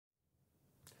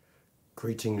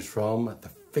Greetings from the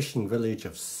fishing village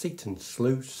of Seaton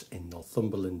Sluice in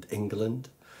Northumberland, England.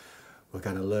 We're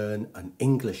going to learn an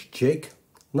English jig,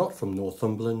 not from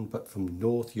Northumberland but from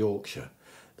North Yorkshire.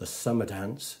 The summer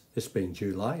dance, this being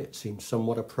July, it seems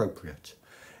somewhat appropriate.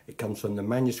 It comes from the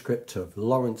manuscript of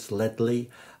Lawrence Leadley,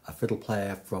 a fiddle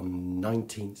player from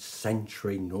 19th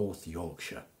century North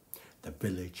Yorkshire, the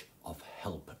village of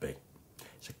Helperby.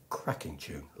 It's a cracking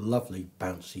tune, lovely,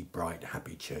 bouncy, bright,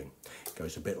 happy tune. It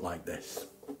goes a bit like this.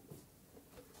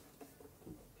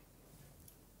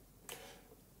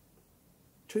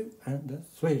 Two and a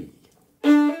three.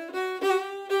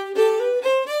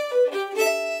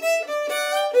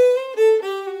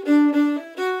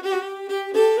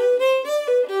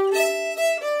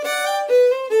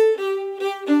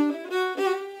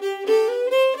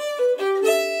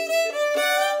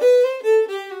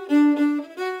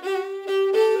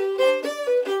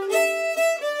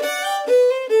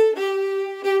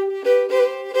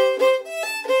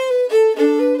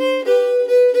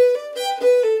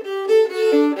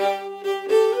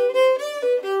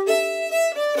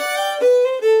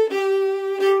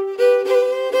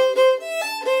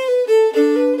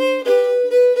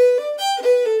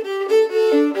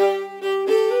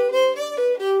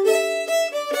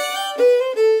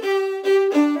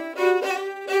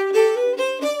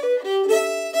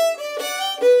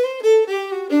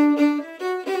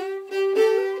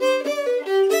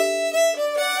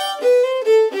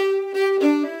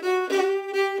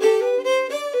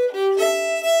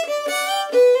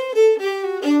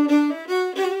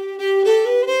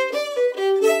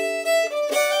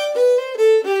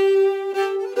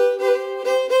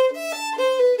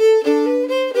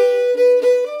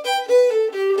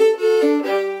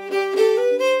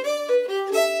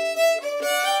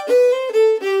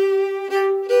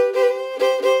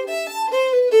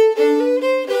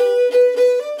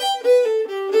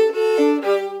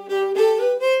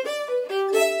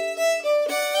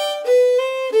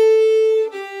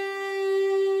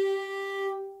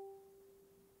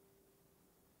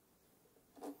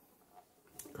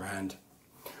 Grand.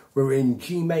 We're in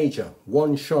G major,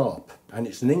 1 sharp, and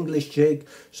it's an English jig,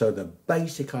 so the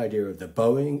basic idea of the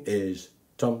bowing is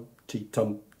tum ti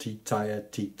tire ti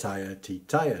tire ti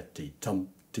tire ti tum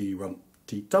ti rum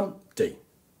ti tum ti.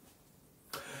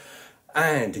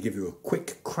 And to give you a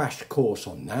quick crash course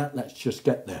on that, let's just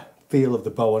get the feel of the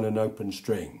bow on an open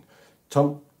string.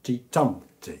 Tum ti tum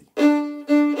ti.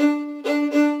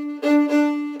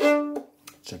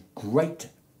 It's a great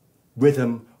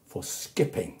rhythm for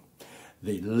skipping.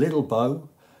 The little bow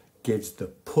gives the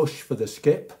push for the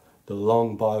skip. The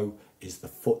long bow is the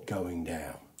foot going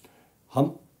down.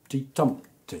 Humpty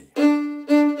Dumpty.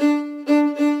 And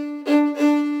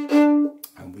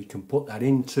we can put that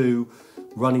into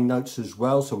running notes as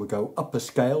well. So we go up a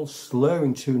scale,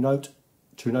 slurring two notes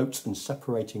and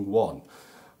separating one.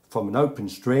 From an open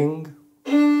string,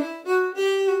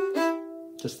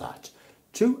 just that.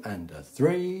 2 and a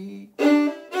 3.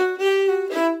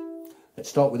 Let's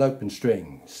start with open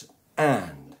strings.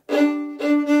 And.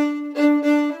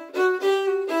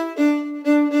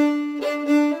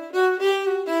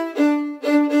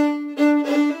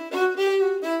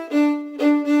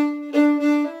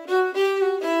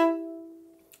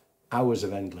 Hours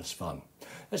of endless fun.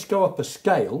 Let's go up a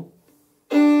scale.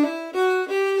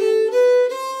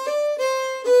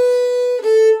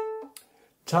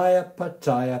 Taya pa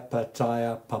taya pa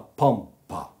taya pa pom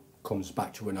pa comes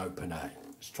back to an open A.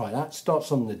 Let's try that.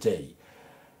 Starts on the D.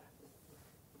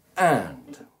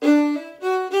 And.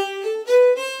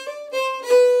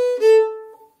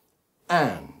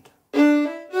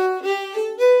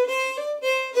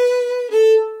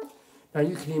 Now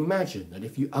you can imagine that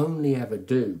if you only ever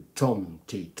do tom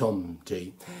ti,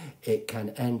 it can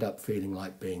end up feeling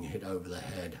like being hit over the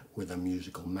head with a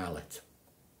musical mallet.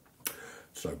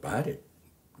 So bad it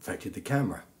affected the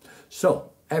camera.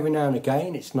 So every now and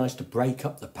again it's nice to break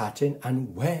up the pattern,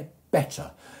 and where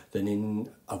better than in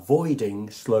avoiding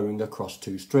slurring across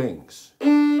 2 strings.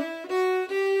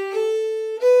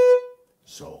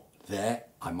 So there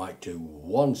I might do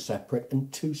 1 separate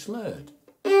and 2 slurred.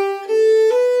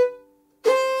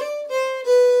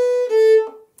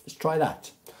 Let's try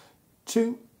that.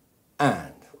 2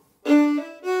 and.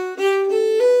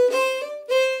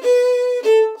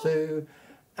 2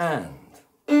 and.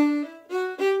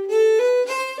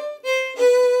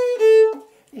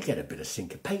 You get a bit of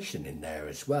syncopation in there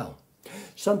as well.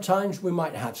 Sometimes we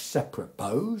might have separate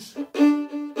bows,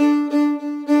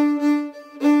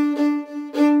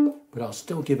 but I'll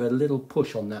still give a little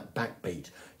push on that backbeat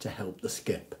to help the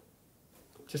skip.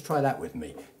 Just try that with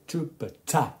me.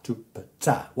 Tupa-ta,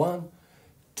 tupa-ta. 1,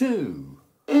 2.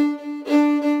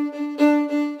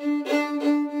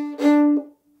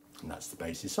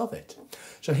 basis of it.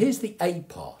 So here's the A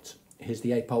part. Here's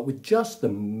the A part with just the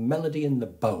melody and the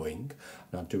bowing.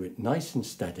 And I'll do it nice and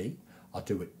steady. I'll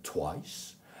do it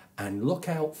twice. And look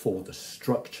out for the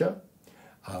structure,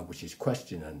 which is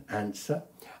question and answer.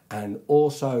 And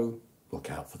also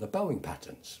look out for the bowing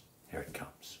patterns. Here it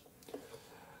comes.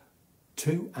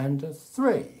 2 and a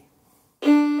 3.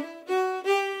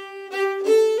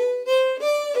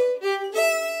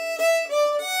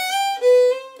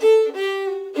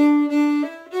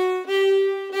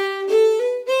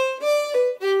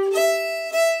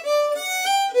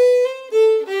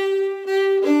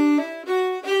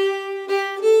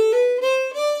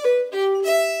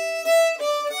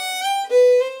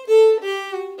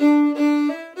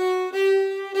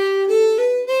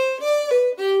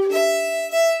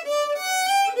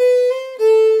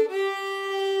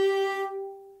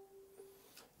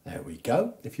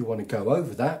 Go. If you want to go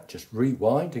over that, just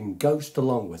rewind and ghost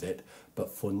along with it.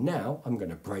 But for now, I'm going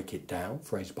to break it down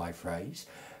phrase by phrase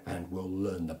and we'll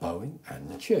learn the bowing and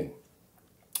the tune.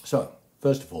 So,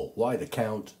 first of all, why the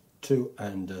count 2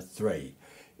 and a 3?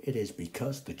 It is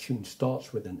because the tune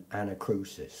starts with an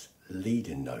anacrusis,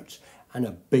 leading notes, and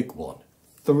a big one,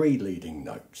 3 leading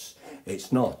notes.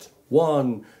 It's not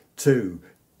 1, 2,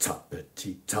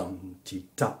 tuppity-tum,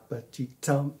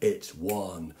 ti-tuppity-tum. It's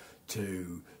 1,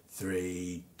 2,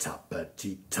 3,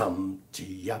 tuppity-tum,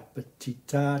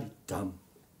 ti-uppity-ta-di-tum.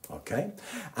 Okay,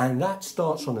 and that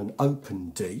starts on an open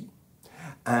D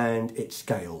and it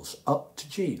scales up to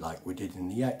G like we did in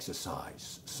the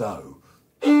exercise. So,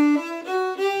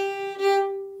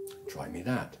 try me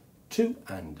that. 2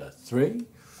 and a 3,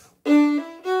 2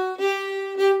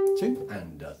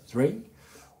 and a 3.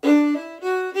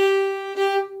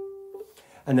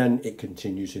 And then it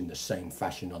continues in the same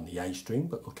fashion on the A string,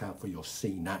 but look out for your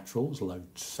C naturals, low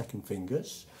second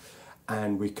fingers.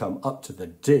 And we come up to the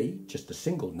D, just a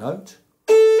single note.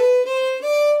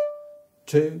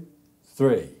 2,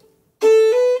 3.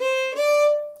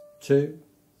 2,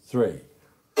 3.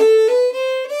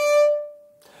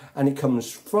 And it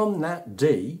comes from that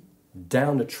D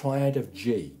down a triad of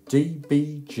G, D,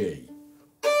 B, G.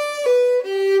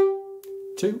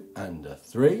 2 and a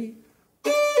 3.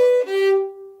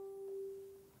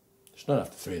 It's not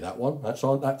after 3, that one. That's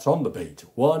on the beat.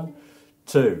 1,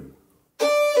 2.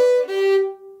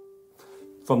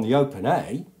 From the open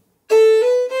A,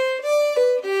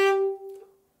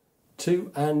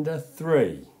 2 and a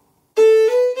 3.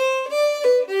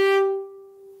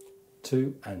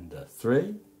 2 and a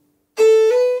 3.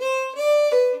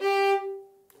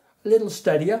 A little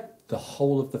steadier. The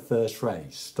whole of the first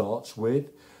phrase starts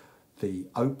with the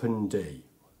open D.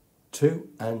 2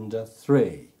 and a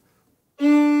 3.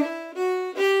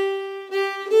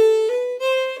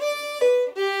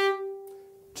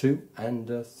 2 and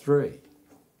a 3.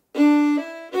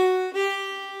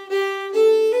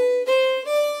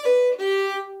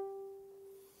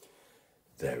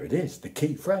 There it is, the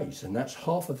key phrase, and that's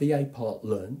half of the A part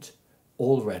learnt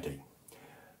already.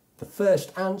 The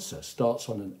first answer starts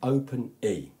on an open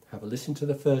E. Have a listen to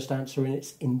the first answer in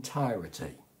its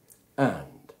entirety.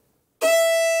 And.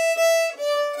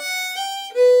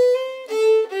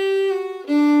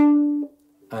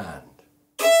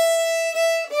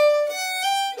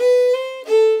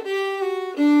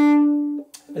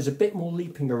 There's a bit more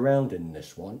leaping around in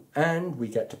this one, and we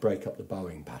get to break up the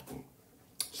bowing pattern.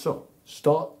 So,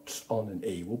 starts on an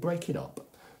E, we'll break it up.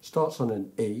 Starts on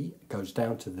an E, goes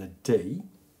down to the D,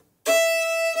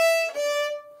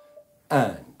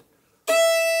 and.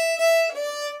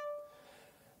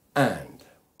 And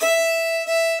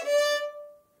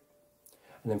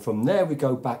then from there we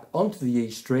go back onto the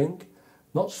E string,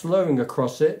 not slurring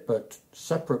across it, but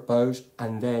separate bows,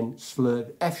 and then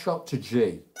slurred F sharp to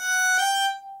G.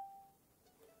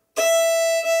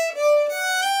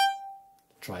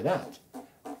 Try that.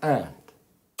 And.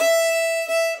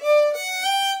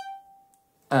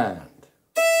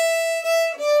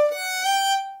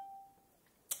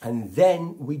 And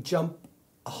then we jump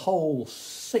a whole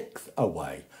sixth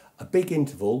away. A big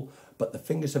interval, but the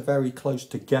fingers are very close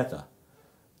together.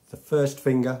 The first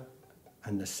finger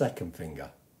and the second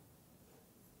finger.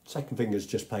 Second finger's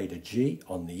just played a G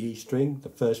on the E string. The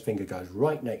first finger goes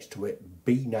right next to it,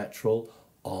 B natural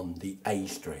on the A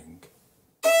string.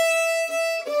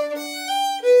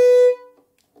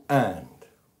 And.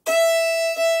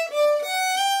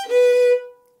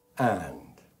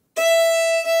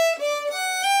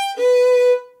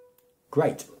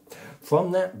 Great.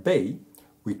 From that B,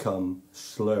 we come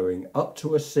slurring up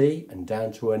to a C and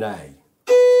down to an A.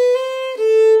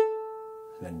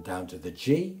 Then down to the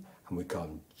G, and we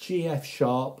come G, F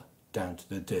sharp, down to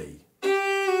the D.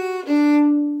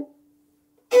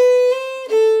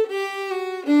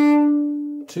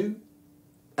 2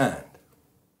 and.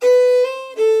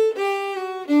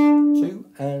 2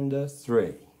 and a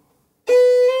 3.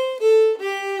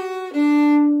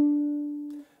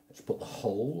 Let's put the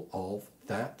whole of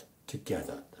that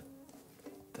together.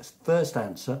 The first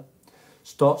answer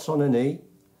starts on an E,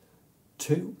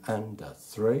 2 and a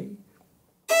 3.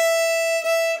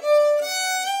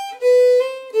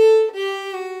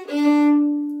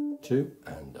 2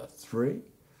 and a 3.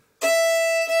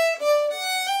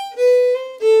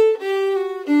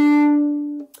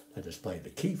 Let us play the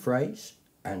key phrase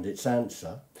and its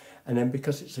answer, and then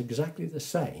because it's exactly the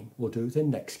same, we'll do the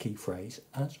next key phrase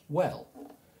as well.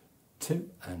 2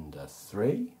 and a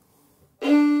 3.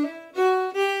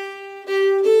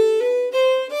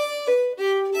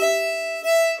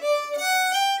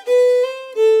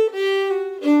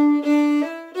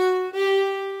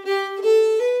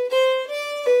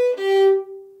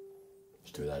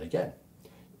 Let's do that again.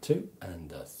 2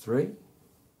 and a 3.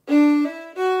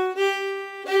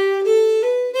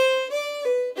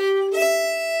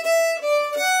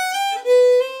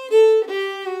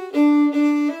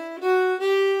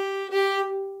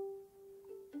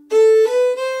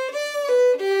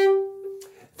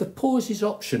 The pause is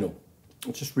optional.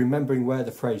 Just remembering where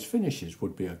the phrase finishes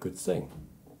would be a good thing.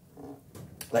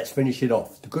 Let's finish it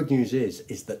off. The good news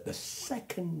is that the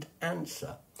second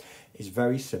answer is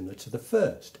very similar to the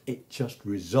first. It just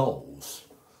resolves.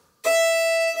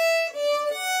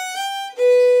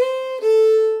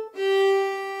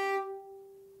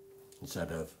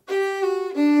 Instead of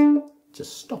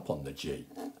just stop on the G.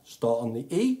 Start on the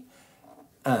E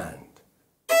and.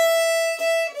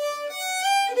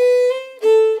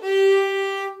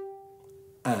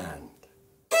 And.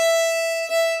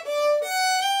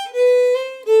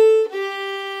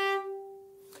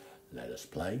 Let us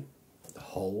play the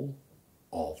whole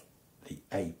of the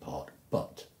A part,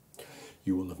 but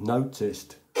you will have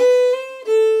noticed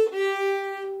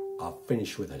I've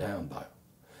finished with a down bow.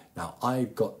 Now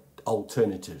I've got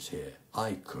alternatives here.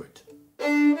 I could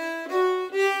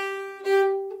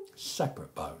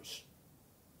separate bows,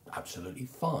 absolutely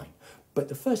fine, but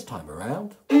the first time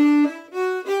around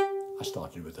I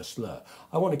started with a slur.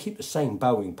 I want to keep the same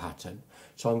bowing pattern,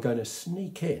 so I'm going to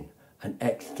sneak in an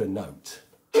extra note.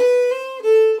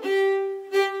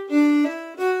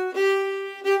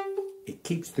 It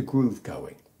keeps the groove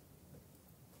going.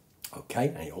 Okay,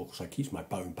 and it also keeps my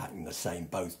bowing pattern the same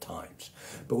both times.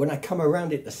 But when I come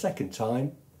around it the second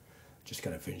time, I'm just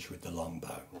going to finish with the long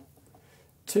bow.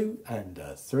 2 and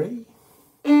a 3.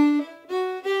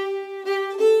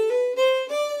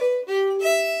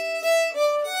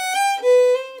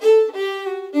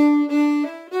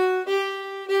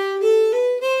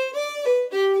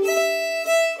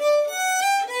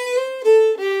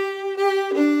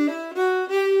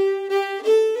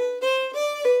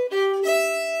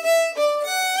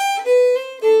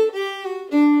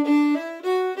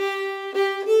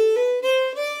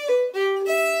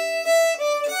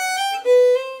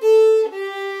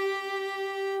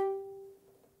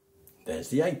 There's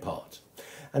the A part.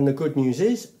 And the good news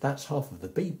is that's half of the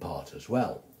B part as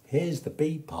well. Here's the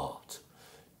B part.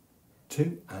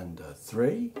 2 and a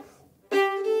 3.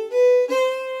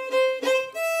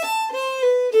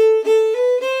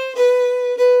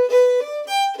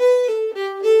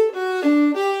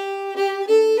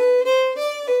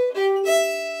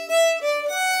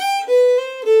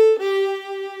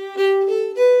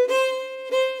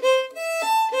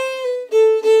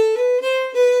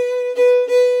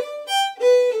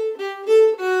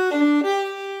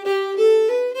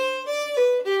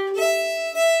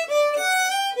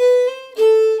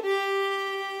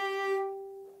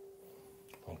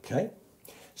 Okay,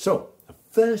 so the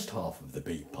first half of the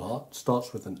B part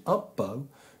starts with an up bow,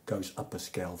 goes up a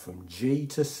scale from G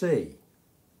to C,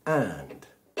 and,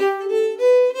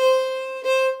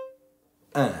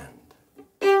 and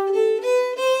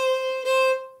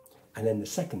then the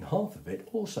second half of it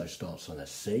also starts on a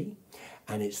C,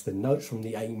 and it's the notes from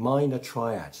the A minor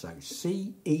triad, so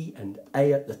C, E and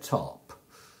A at the top,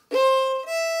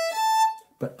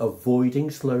 but avoiding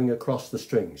slowing across the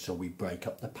strings, so we break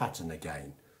up the pattern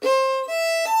again.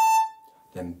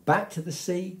 Then back to the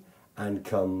C and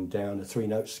come down a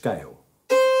 3-note scale.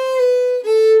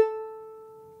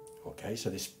 Okay, so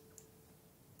this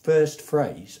first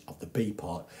phrase of the B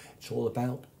part, it's all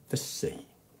about the C.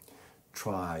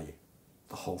 Try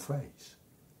the whole phrase.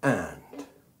 And.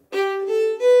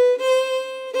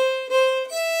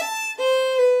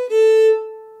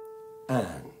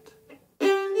 And.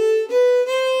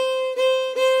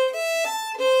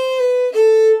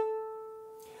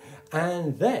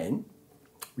 And then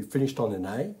we finished on an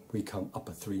A, we come up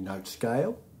a 3-note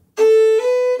scale,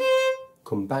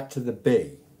 come back to the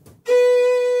B.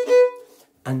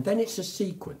 And then it's a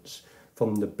sequence.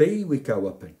 From the B we go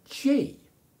up a G,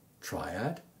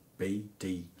 triad, B,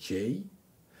 D, G,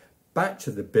 back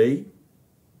to the B,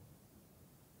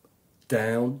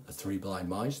 down a 3 blind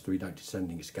mice, 3-note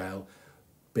descending scale,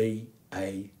 B,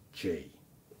 A, G.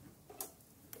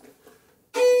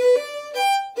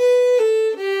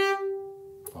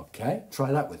 Okay,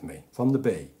 try that with me. From the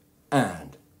B,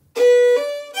 and.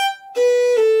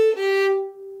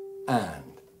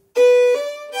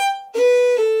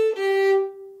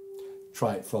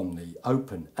 Try it from the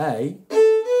open A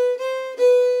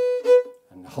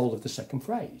and the whole of the second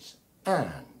phrase.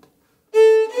 And.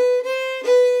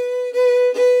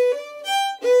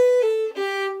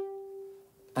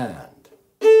 And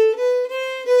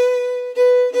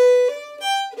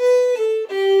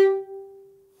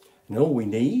all we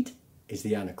need is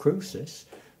the anacrusis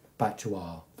back to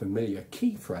our familiar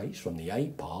key phrase from the A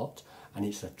part, and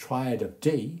it's a triad of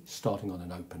D starting on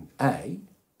an open A,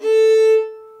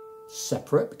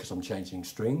 separate because I'm changing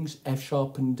strings, F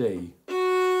sharp and D.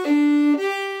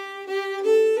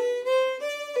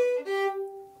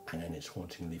 And then it's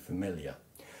hauntingly familiar.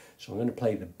 So I'm going to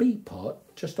play the B part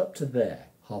just up to there,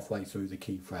 halfway through the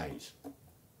key phrase.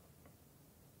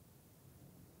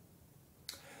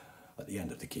 At the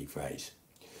end of the key phrase.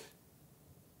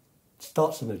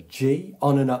 Starts on a G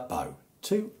on an up bow.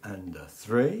 2 and a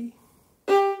 3.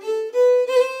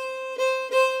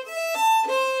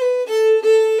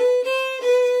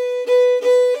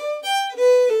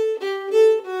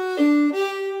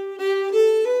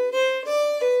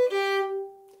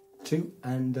 Two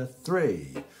and a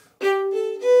 3.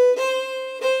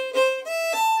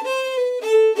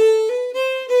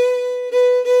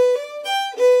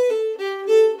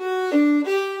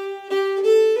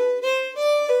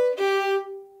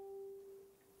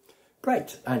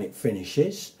 Great, and it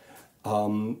finishes,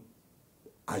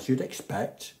 as you'd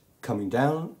expect, coming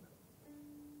down,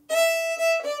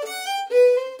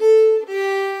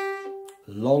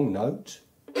 long note,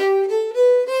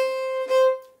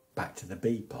 back to the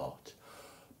B part.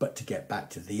 But to get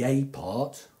back to the A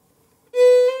part,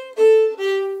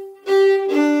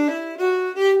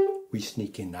 we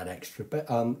sneak in that extra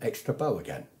bow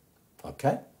again.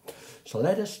 Okay, so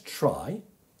let us try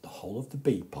the whole of the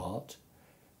B part,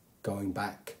 going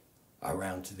back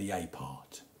around to the A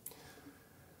part.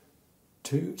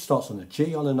 2 starts on a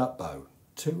G on an up bow.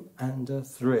 2 and a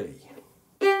 3.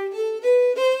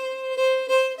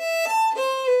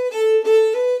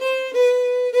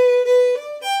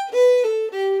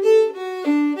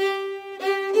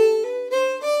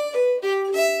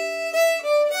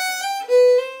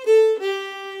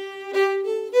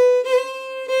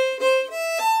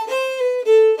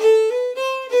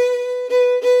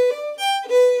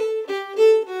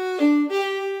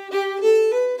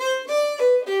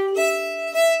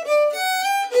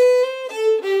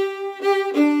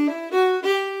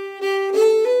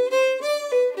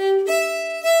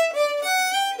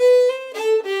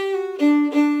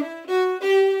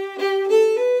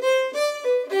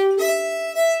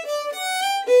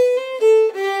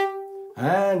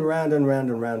 And round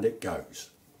and round it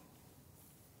goes.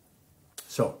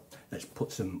 So let's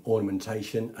put some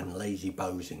ornamentation and lazy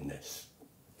bows in this.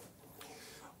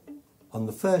 On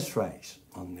the first phrase,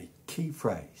 on the key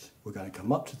phrase, we're going to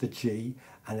come up to the G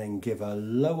and then give a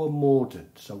lower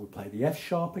mordant. So we'll play the F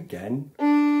sharp again,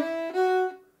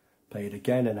 play it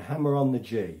again and hammer on the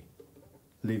G,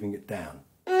 leaving it down.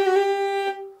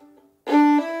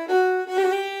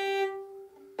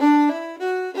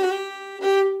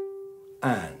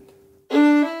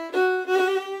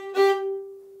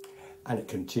 And it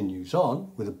continues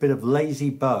on with a bit of lazy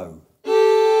bow.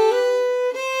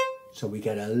 So we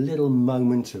get a little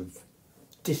moment of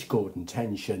discord and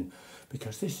tension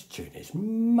because this tune is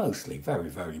mostly very,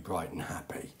 very bright and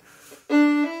happy.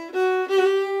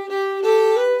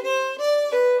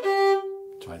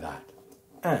 Try that.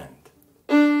 And.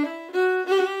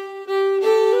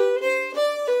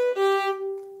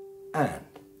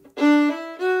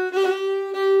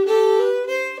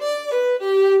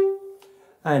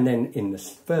 And then in the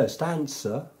first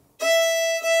answer,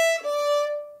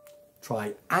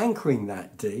 try anchoring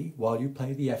that D while you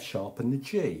play the F sharp and the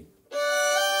G.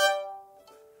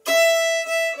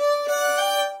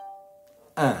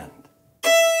 And.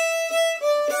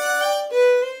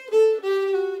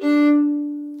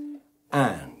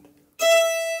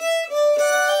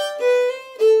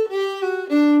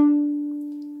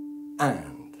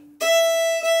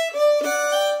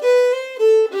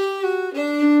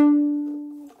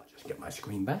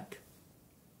 Screen back.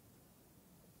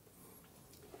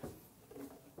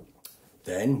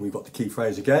 Then we've got the key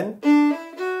phrase again.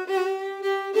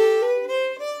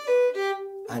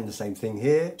 And the same thing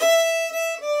here.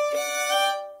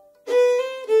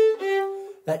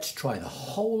 Let's try the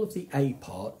whole of the A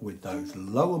part with those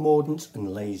lower mordants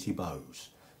and lazy bows.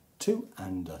 2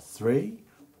 and a 3.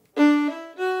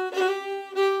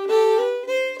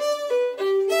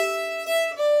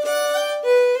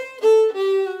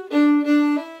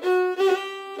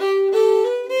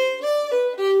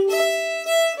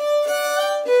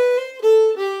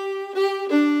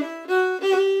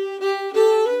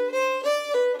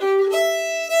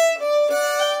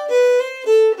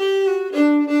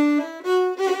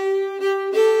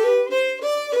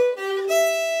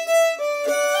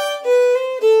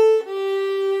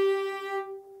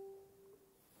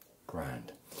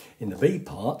 Grand. In the B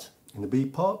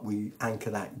part, we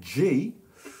anchor that G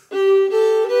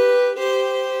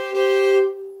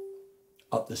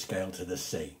up the scale to the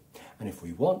C. And if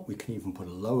we want, we can even put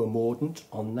a lower mordant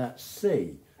on that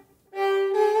C.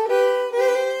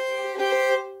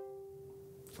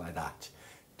 Like that.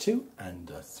 2 and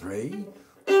a 3.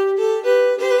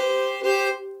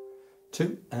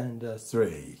 2 and a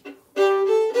 3.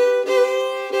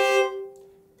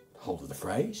 Hold of the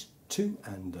phrase. 2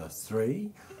 and a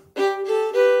 3.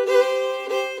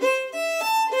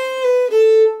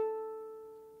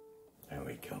 There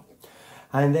we go.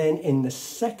 And then in the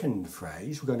second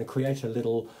phrase, we're going to create a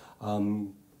little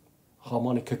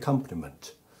harmonic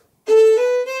accompaniment. We're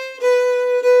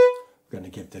going to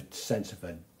give the sense of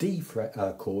a D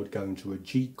chord going to a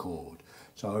G chord.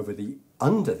 So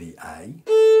under the A,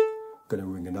 we're going to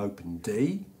ring an open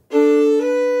D.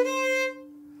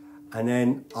 And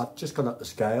then I've just gone up the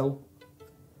scale,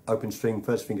 open string,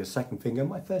 first finger, second finger.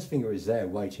 My first finger is there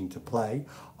waiting to play.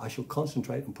 I shall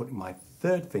concentrate on putting my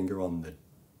third finger on the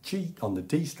G, on the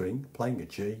D string, playing a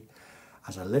G,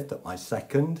 as I lift up my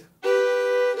second.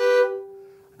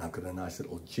 And I've got a nice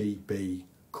little G-B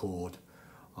chord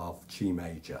of G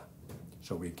major.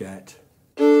 So we get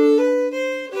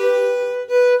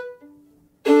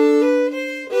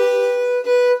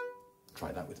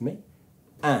try that with me.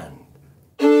 And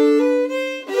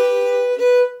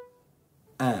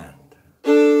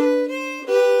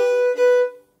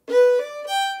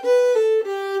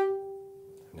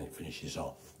it finishes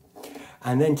off.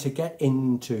 And then to get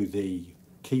into the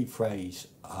key phrase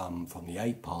from the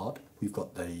A part, we've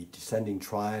got the descending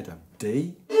triad of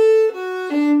D.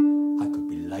 I could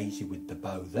be lazy with the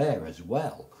bow there as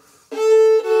well.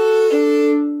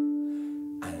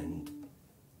 And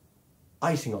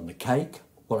icing on the cake,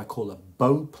 what I call a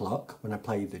bow pluck, when I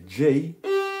play the G,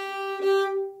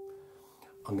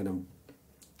 I'm going to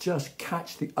just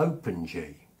catch the open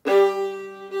G.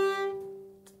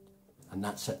 And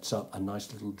that sets up a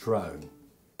nice little drone.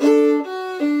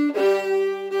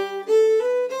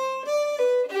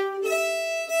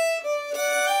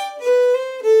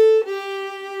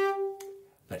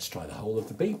 Let's try the whole of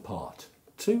the B part.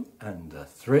 2 and a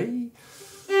 3.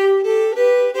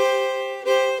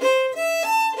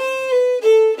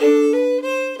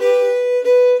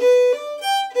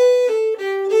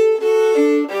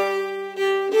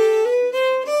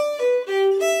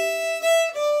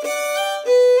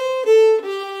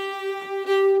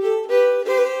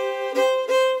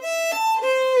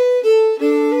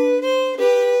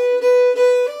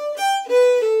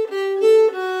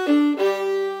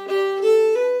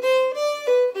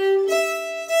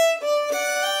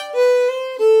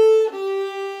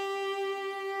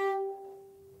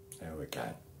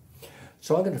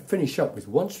 So I'm going to finish up with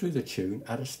once through the tune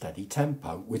at a steady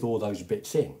tempo with all those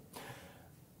bits in.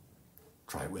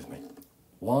 Try it with me.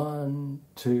 1,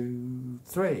 2,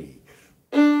 3.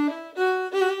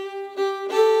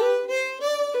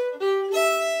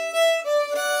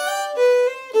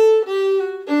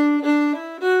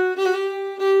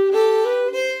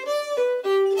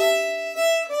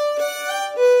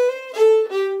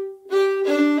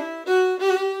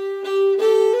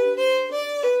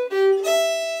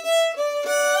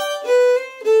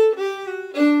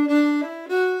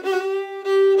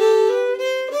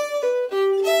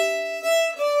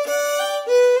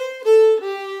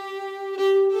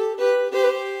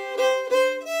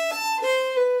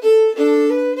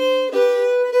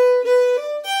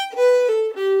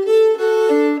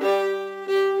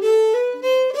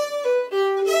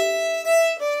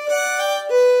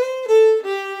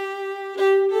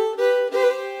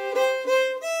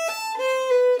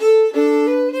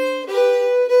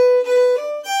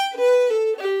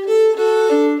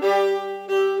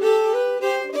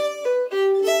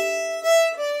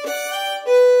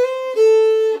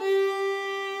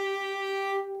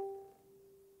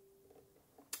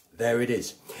 There it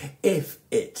is. If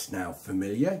it's now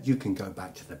familiar, you can go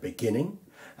back to the beginning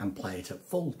and play it at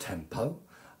full tempo.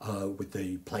 with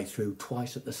the playthrough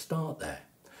twice at the start there.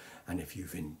 And if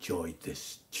you've enjoyed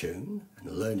this tune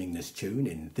and learning this tune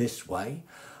in this way,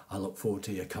 I look forward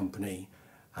to your company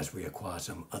as we acquire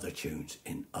some other tunes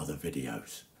in other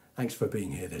videos. Thanks for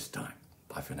being here this time.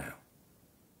 Bye for now.